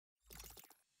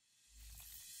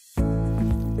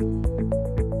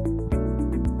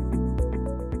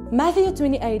Matthew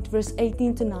 28 verse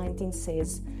 18 to 19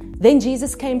 says, "Then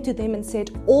Jesus came to them and said,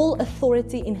 'All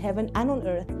authority in heaven and on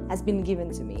earth has been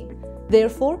given to me.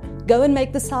 Therefore, go and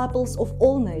make disciples of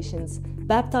all nations,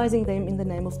 baptizing them in the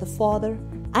name of the Father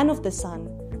and of the Son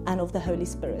and of the Holy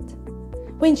Spirit.'"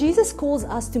 When Jesus calls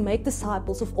us to make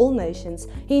disciples of all nations,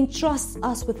 He entrusts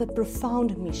us with a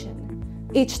profound mission.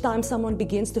 Each time someone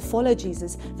begins to follow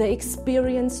Jesus, they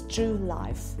experience true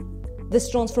life. This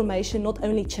transformation not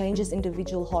only changes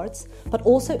individual hearts, but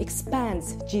also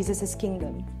expands Jesus'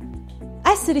 kingdom.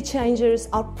 As city changers,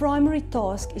 our primary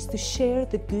task is to share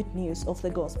the good news of the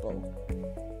gospel.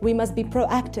 We must be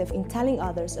proactive in telling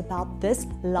others about this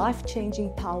life-changing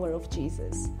power of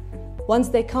Jesus. Once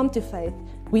they come to faith,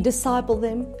 we disciple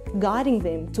them, guiding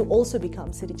them to also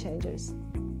become city changers.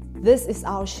 This is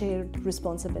our shared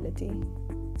responsibility.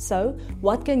 So,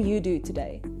 what can you do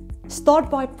today? Start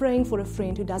by praying for a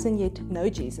friend who doesn't yet know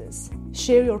Jesus.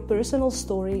 Share your personal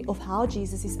story of how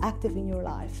Jesus is active in your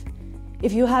life.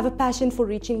 If you have a passion for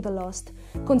reaching the lost,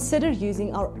 consider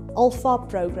using our Alpha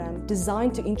program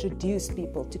designed to introduce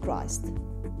people to Christ.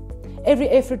 Every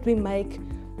effort we make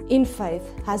in faith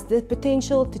has the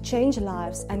potential to change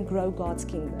lives and grow God's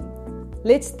kingdom.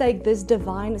 Let's take this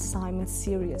divine assignment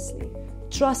seriously,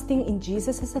 trusting in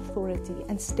Jesus' authority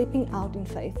and stepping out in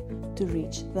faith to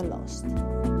reach the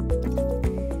lost.